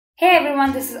Hey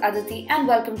everyone, this is Aditi and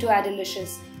welcome to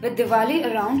Adilicious. With Diwali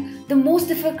around, the most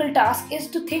difficult task is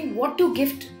to think what to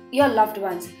gift your loved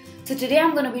ones. So today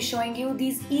I'm going to be showing you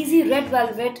these easy red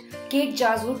velvet cake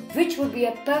jars which would be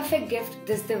a perfect gift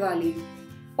this Diwali.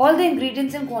 All the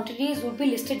ingredients and quantities would be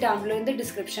listed down below in the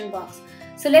description box.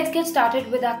 So let's get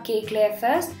started with our cake layer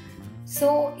first.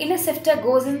 So in a sifter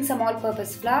goes in some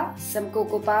all-purpose flour, some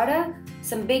cocoa powder,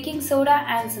 some baking soda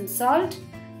and some salt.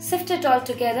 Sift it all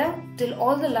together till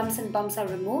all the lumps and bumps are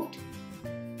removed.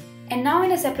 And now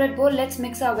in a separate bowl, let's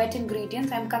mix our wet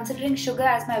ingredients. I'm considering sugar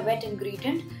as my wet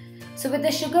ingredient. So with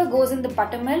the sugar goes in the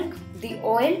buttermilk, the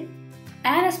oil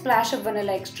and a splash of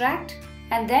vanilla extract.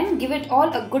 And then give it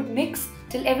all a good mix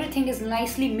till everything is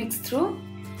nicely mixed through.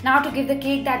 Now to give the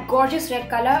cake that gorgeous red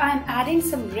color, I'm adding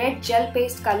some red gel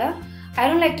paste color. I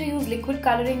don't like to use liquid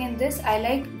coloring in this, I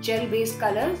like gel based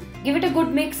colors. Give it a good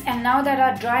mix, and now that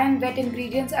our dry and wet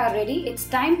ingredients are ready, it's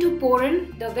time to pour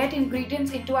in the wet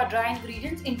ingredients into our dry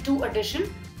ingredients in two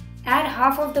addition. Add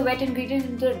half of the wet ingredients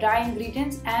into the dry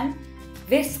ingredients and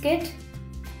whisk it.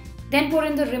 Then pour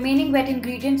in the remaining wet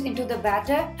ingredients into the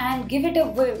batter and give it a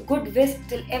good whisk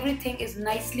till everything is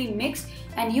nicely mixed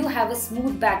and you have a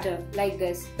smooth batter like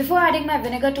this. Before adding my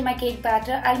vinegar to my cake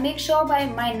batter, I'll make sure my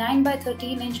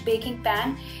 9x13" baking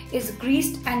pan is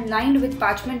greased and lined with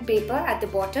parchment paper at the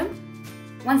bottom.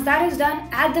 Once that is done,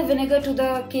 add the vinegar to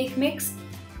the cake mix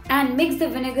and mix the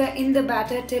vinegar in the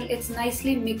batter till it's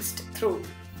nicely mixed through.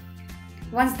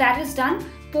 Once that is done,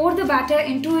 pour the batter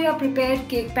into your prepared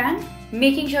cake pan,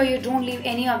 making sure you don't leave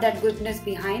any of that goodness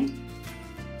behind.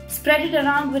 Spread it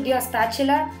around with your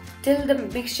spatula till the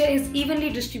mixture is evenly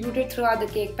distributed throughout the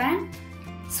cake pan.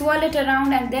 Swirl it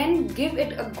around and then give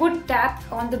it a good tap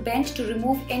on the bench to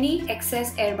remove any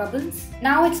excess air bubbles.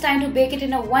 Now it's time to bake it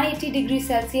in a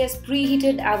 180°C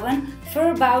preheated oven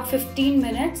for about 15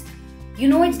 minutes. You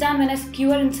know it's done when a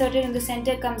skewer inserted in the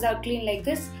center comes out clean like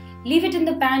this. Leave it in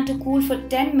the pan to cool for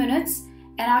 10 minutes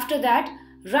and after that,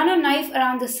 run a knife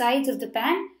around the sides of the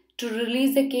pan to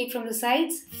release the cake from the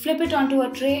sides. Flip it onto a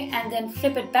tray and then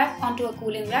flip it back onto a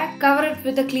cooling rack. Cover it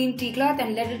with a clean tea cloth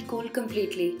and let it cool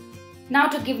completely. Now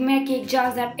to give my cake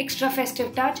jars that extra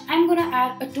festive touch, I'm gonna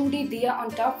add a 2D diya on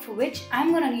top, for which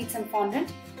I'm gonna need some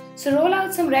fondant. So roll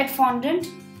out some red fondant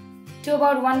to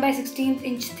about 1/16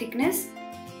 inch thickness.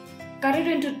 Cut it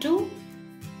into two.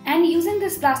 And using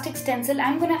this plastic stencil,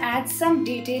 I'm going to add some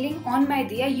detailing on my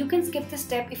diya. You can skip this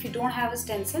step if you don't have a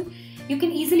stencil. You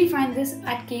can easily find this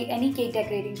at any cake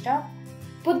decorating shop.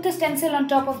 Put the stencil on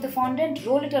top of the fondant,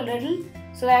 roll it a little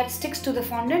so that it sticks to the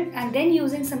fondant, and then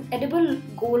using some edible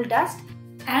gold dust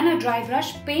and a dry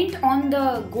brush, paint on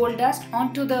the gold dust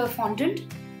onto the fondant.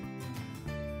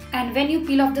 And when you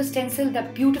peel off the stencil, the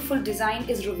beautiful design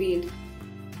is revealed.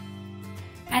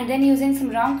 And then using some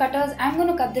round cutters, I'm going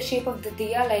to cut the shape of the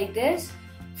diya like this.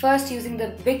 First using the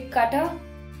big cutter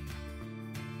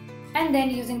and then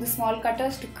using the small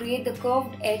cutters to create the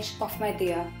curved edge of my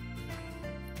diya.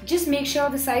 Just make sure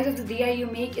the size of the diya you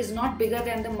make is not bigger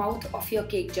than the mouth of your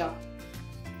cake jar.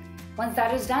 Once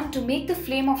that is done, to make the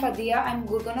flame of a diya, I'm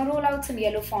going to roll out some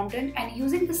yellow fondant and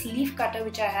using this leaf cutter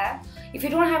which I have. If you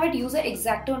don't have it, use an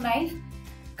X-Acto knife.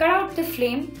 Cut out the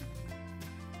flame.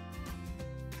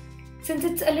 Since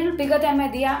it's a little bigger than my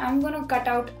diya, I'm going to cut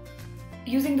out,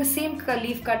 using the same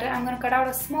leaf cutter, I'm going to cut out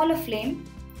a smaller flame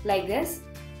like this.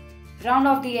 Round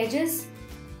off the edges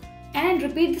and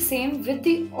repeat the same with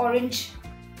the orange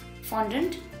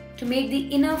fondant to make the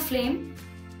inner flame.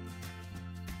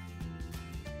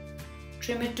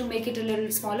 Trim it to make it a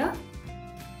little smaller.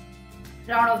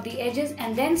 Round off the edges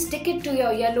and then stick it to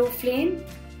your yellow flame.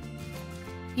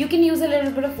 You can use a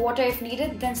little bit of water if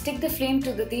needed, then stick the flame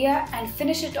to the diya and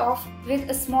finish it off with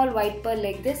a small white pearl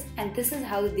like this, and this is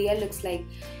how the diya looks like.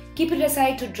 Keep it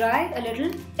aside to dry a little.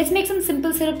 Let's make some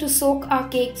simple syrup to soak our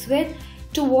cakes with.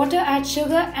 To water, add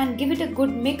sugar and give it a good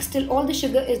mix till all the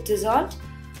sugar is dissolved.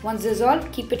 Once dissolved,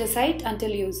 keep it aside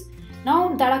until use.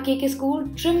 Now that our cake is cool,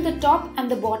 trim the top and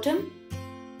the bottom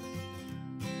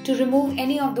to remove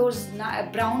any of those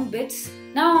brown bits.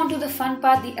 Now on to the fun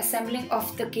part, the assembling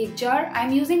of the cake jar.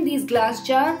 I'm using these glass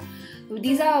jar.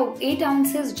 These are 8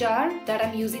 ounces jar that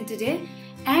I'm using today.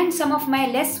 And some of my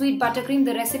less sweet buttercream.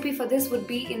 The recipe for this would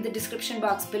be in the description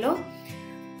box below.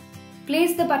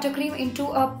 Place the buttercream into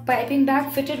a piping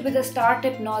bag fitted with a star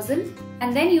tip nozzle.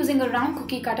 And then using a round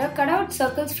cookie cutter, cut out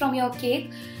circles from your cake.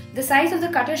 The size of the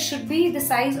cutter should be the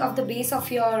size of the base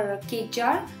of your cake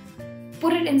jar.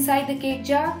 Put it inside the cake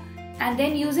jar. And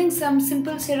then using some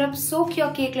simple syrup, soak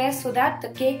your cake layer so that the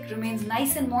cake remains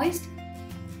nice and moist.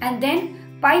 And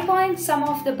then pipe on some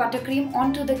of the buttercream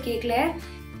onto the cake layer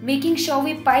making sure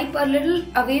we pipe a little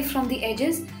away from the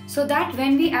edges so that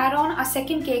when we add on our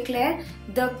second cake layer,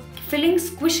 the filling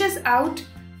squishes out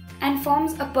and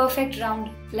forms a perfect round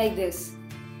like this.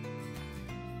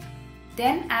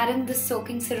 Then add in the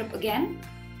soaking syrup again,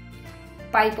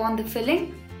 pipe on the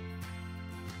filling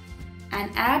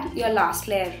and add your last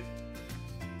layer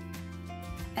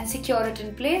and secure it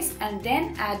in place, and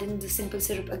then add in the simple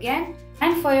syrup again.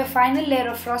 And for your final layer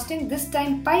of frosting, this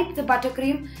time pipe the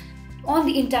buttercream on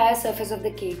the entire surface of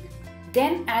the cake.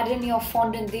 Then add in your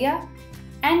fondant diya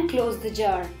and close the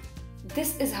jar.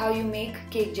 This is how you make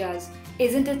cake jars.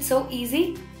 Isn't it so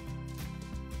easy?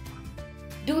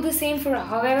 Do the same for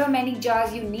however many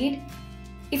jars you need.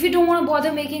 If you don't want to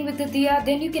bother making with the diya,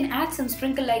 then you can add some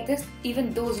sprinkle like this.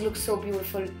 Even those look so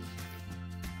beautiful.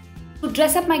 To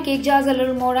dress up my cake jars a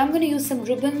little more, I'm going to use some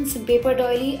ribbons, some paper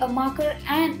doily, a marker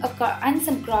and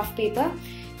some craft paper.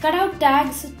 Cut out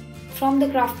tags from the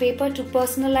craft paper to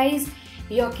personalize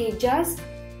your cake jars.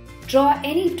 Draw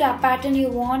any pattern you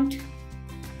want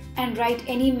and write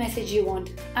any message you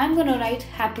want. I'm going to write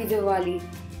Happy Diwali.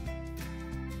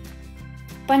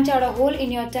 Punch out a hole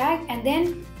in your tag and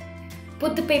then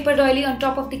put the paper doily on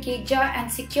top of the cake jar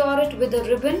and secure it with a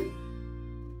ribbon.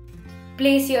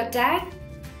 Place your tag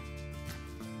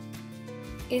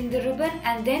in the ribbon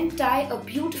and then tie a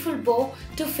beautiful bow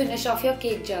to finish off your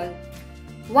cake jar.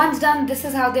 Once done, this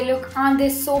is how they look. Aren't they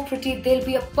so pretty? They'll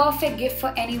be a perfect gift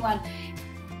for anyone.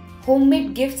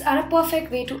 Homemade gifts are a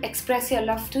perfect way to express your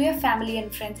love to your family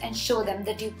and friends and show them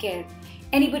that you care.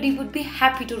 Anybody would be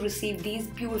happy to receive these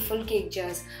beautiful cake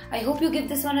jars. I hope you give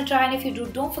this one a try, and if you do,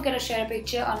 don't forget to share a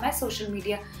picture on my social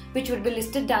media, which will be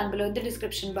listed down below in the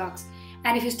description box.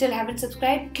 And if you still haven't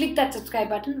subscribed, click that subscribe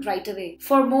button right away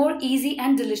for more easy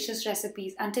and delicious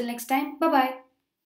recipes. Until next time, bye bye.